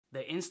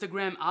The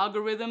Instagram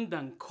algorithm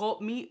done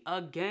caught me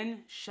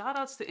again. Shout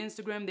outs to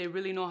Instagram. They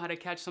really know how to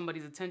catch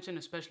somebody's attention,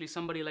 especially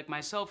somebody like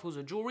myself who's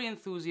a jewelry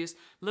enthusiast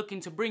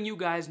looking to bring you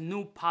guys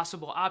new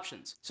possible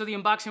options. So the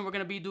unboxing we're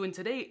gonna be doing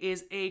today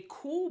is a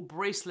cool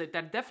bracelet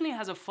that definitely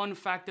has a fun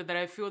factor that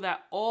I feel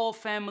that all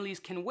families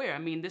can wear. I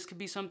mean, this could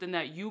be something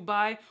that you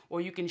buy or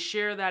you can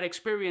share that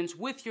experience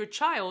with your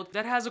child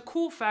that has a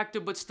cool factor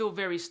but still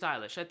very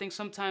stylish. I think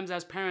sometimes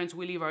as parents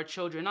we leave our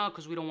children out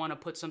because we don't want to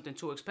put something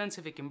too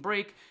expensive. It can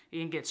break, it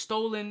can get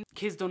stolen,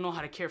 kids don't know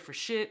how to care for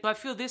shit. So I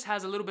feel this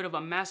has a little bit of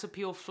a mass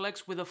appeal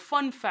flex with a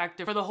fun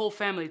factor for the whole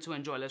family to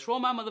enjoy. Let's roll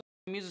my mother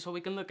music so we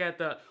can look at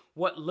the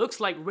what looks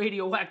like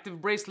radioactive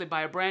bracelet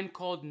by a brand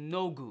called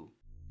Nogu.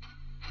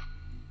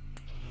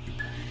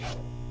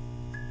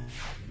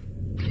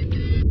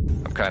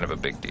 I'm kind of a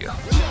big deal.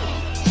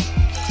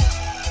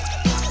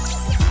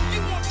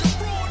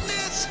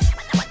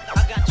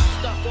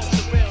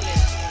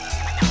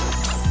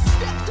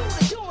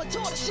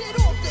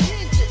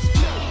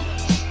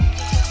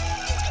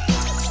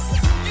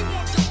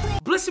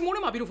 Blessed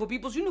morning, my beautiful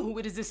peoples. You know who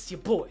it is. This is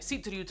your boy, C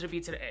to the U to the B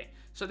to the A.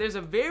 So there's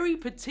a very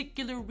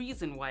particular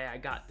reason why I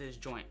got this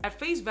joint. At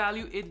face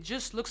value, it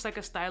just looks like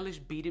a stylish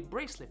beaded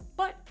bracelet,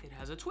 but it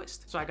has a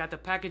twist. So I got the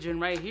packaging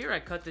right here. I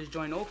cut this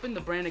joint open.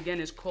 The brand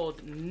again is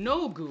called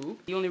Nogu.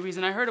 The only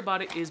reason I heard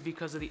about it is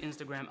because of the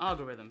Instagram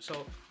algorithm.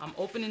 So I'm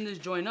opening this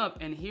joint up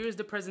and here's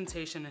the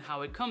presentation and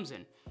how it comes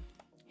in.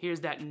 Here's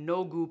that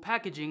Nogu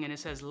packaging and it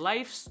says,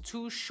 "Life's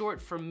too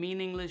short for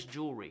meaningless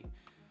jewelry."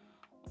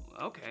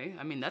 Okay,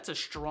 I mean, that's a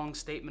strong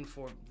statement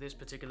for this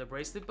particular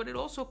bracelet, but it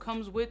also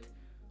comes with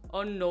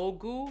a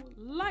Nogu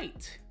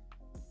light.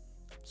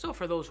 So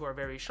for those who are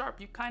very sharp,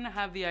 you kind of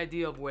have the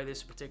idea of where this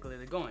is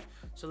particularly going.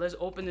 So let's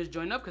open this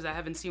joint up because I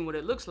haven't seen what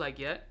it looks like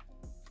yet.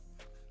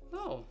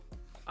 Oh,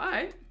 all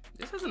right.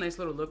 This has a nice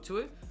little look to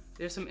it.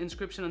 There's some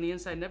inscription on the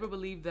inside. Never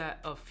believe that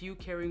a few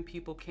caring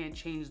people can't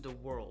change the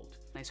world.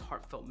 Nice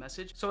heartfelt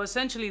message. So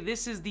essentially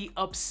this is the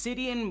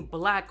obsidian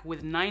black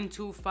with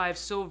 925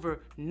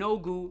 silver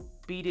Nogu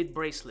beaded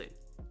bracelet.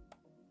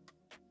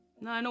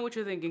 Now I know what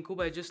you're thinking,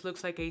 Kuba. It just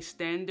looks like a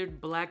standard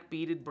black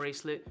beaded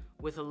bracelet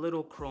with a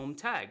little chrome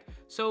tag.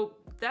 So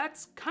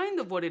that's kind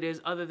of what it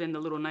is other than the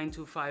little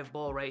 925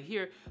 ball right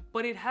here,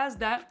 but it has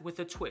that with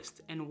a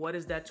twist. And what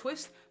is that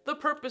twist? The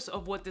purpose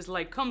of what this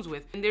light comes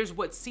with. And there's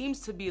what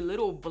seems to be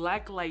little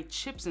black light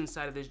chips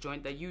inside of this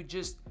joint that you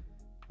just,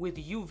 with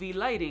UV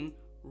lighting,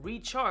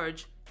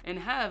 recharge and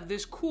have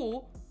this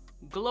cool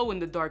glow in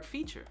the dark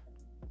feature.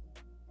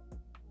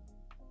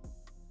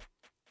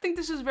 I think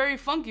this is very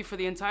funky for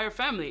the entire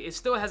family. It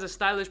still has a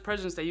stylish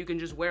presence that you can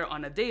just wear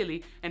on a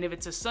daily, and if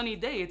it's a sunny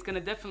day, it's gonna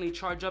definitely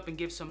charge up and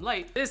give some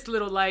light. This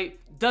little light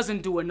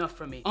doesn't do enough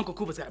for me. Uncle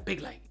Kuba's got a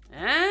big light.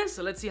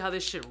 So let's see how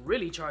this shit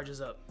really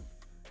charges up.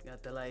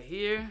 Got the light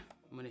here.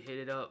 I'm gonna hit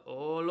it up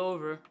all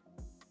over.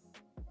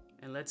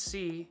 And let's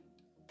see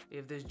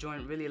if this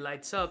joint really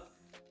lights up.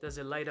 Does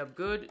it light up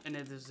good? And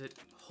does it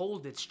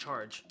hold its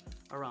charge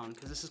around?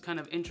 Because this is kind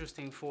of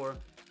interesting for,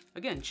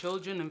 again,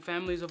 children and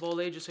families of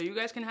all ages, so you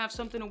guys can have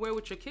something to wear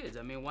with your kids.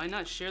 I mean, why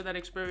not share that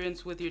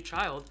experience with your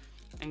child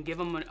and give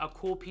them a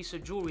cool piece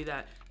of jewelry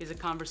that is a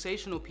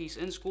conversational piece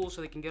in school so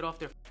they can get off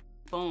their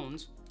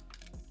phones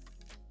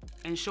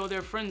and show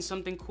their friends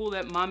something cool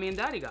that mommy and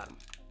daddy got them.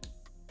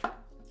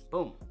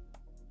 Boom.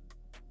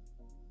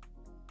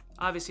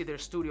 Obviously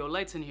there's studio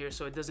lights in here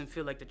so it doesn't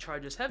feel like the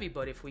charge is heavy,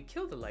 but if we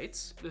kill the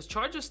lights, this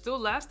charge is still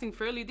lasting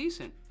fairly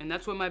decent. And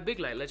that's with my big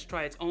light. Let's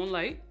try its own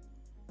light.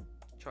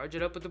 Charge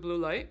it up with the blue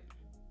light.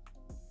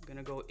 I'm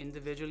gonna go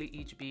individually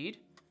each bead.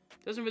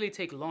 Doesn't really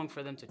take long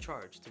for them to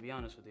charge, to be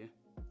honest with you.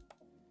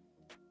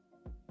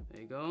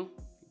 There you go.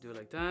 You do it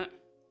like that.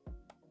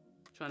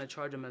 Trying to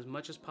charge them as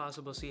much as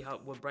possible, see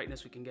what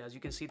brightness we can get. As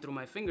you can see through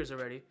my fingers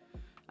already.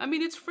 I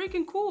mean, it's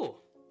freaking cool.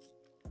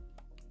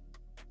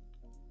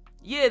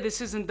 Yeah, this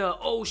isn't the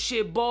oh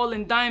shit ball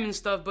and diamond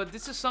stuff, but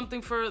this is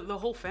something for the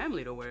whole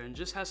family to wear and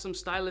just has some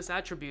stylish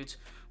attributes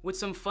with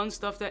some fun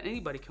stuff that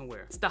anybody can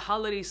wear. It's the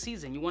holiday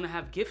season. You want to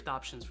have gift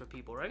options for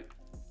people, right?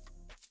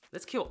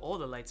 Let's kill all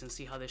the lights and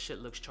see how this shit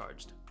looks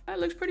charged. That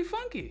looks pretty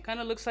funky. Kind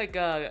of looks like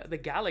the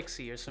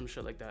Galaxy or some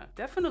shit like that.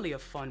 Definitely a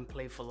fun,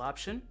 playful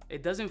option.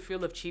 It doesn't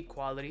feel of cheap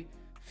quality.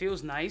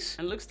 Feels nice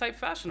and looks type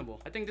fashionable.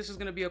 I think this is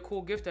gonna be a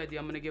cool gift idea.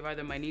 I'm gonna give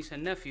either my niece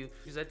and nephew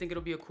because I think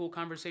it'll be a cool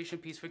conversation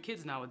piece for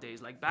kids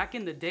nowadays. Like back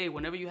in the day,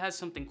 whenever you had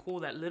something cool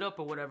that lit up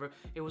or whatever,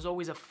 it was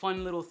always a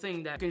fun little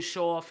thing that you can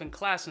show off in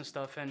class and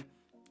stuff. And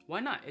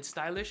why not? It's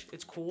stylish,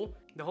 it's cool.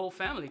 The whole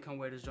family can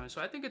wear this joint.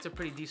 So I think it's a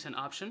pretty decent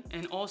option.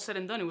 And all said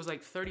and done, it was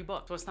like 30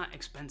 bucks. So it's not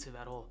expensive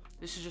at all.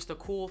 This is just a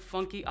cool,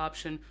 funky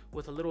option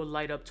with a little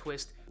light up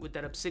twist with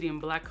that obsidian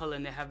black color,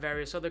 and they have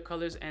various other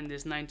colors and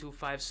this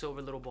 925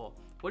 silver little ball.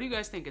 What do you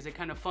guys think? Is it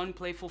kind of fun,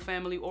 playful,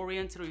 family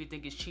oriented, or you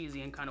think it's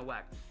cheesy and kind of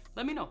whack?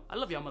 Let me know. I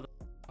love y'all, mother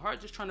heart.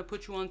 Just trying to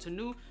put you on to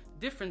new,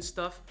 different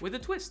stuff with a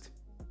twist.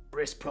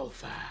 Wrist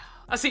profile.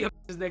 I'll see you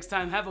next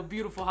time. Have a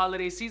beautiful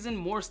holiday season.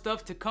 More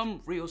stuff to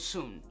come real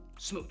soon.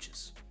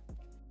 Smooches.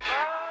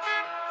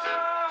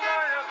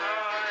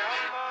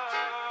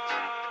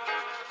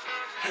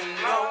 Hey,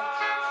 no.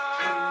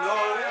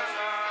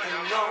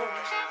 know,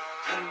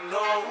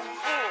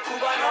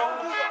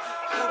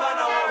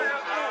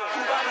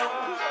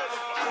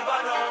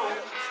 Cubano,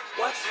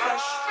 what's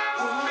fresh,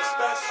 who's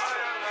best,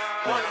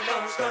 wanna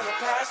know who's gonna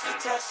pass the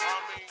test,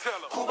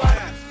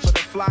 Cubano. For the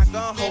fly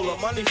gun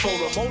holder, money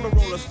folder, molar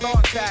roller,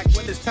 start attack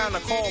when it's time to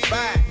call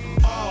back.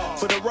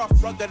 For the rough,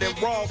 rugged, and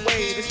raw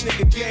way, this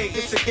nigga Jay,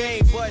 it's a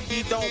game, but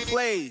he don't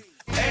play.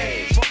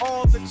 Hey, for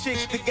all the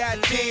chicks that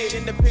got dead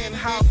in the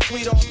penthouse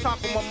suite on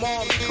top of my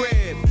mom's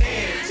crib.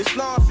 It's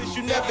nonsense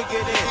you never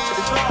get in.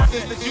 It's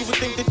nonsense that you would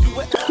think that you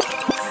would.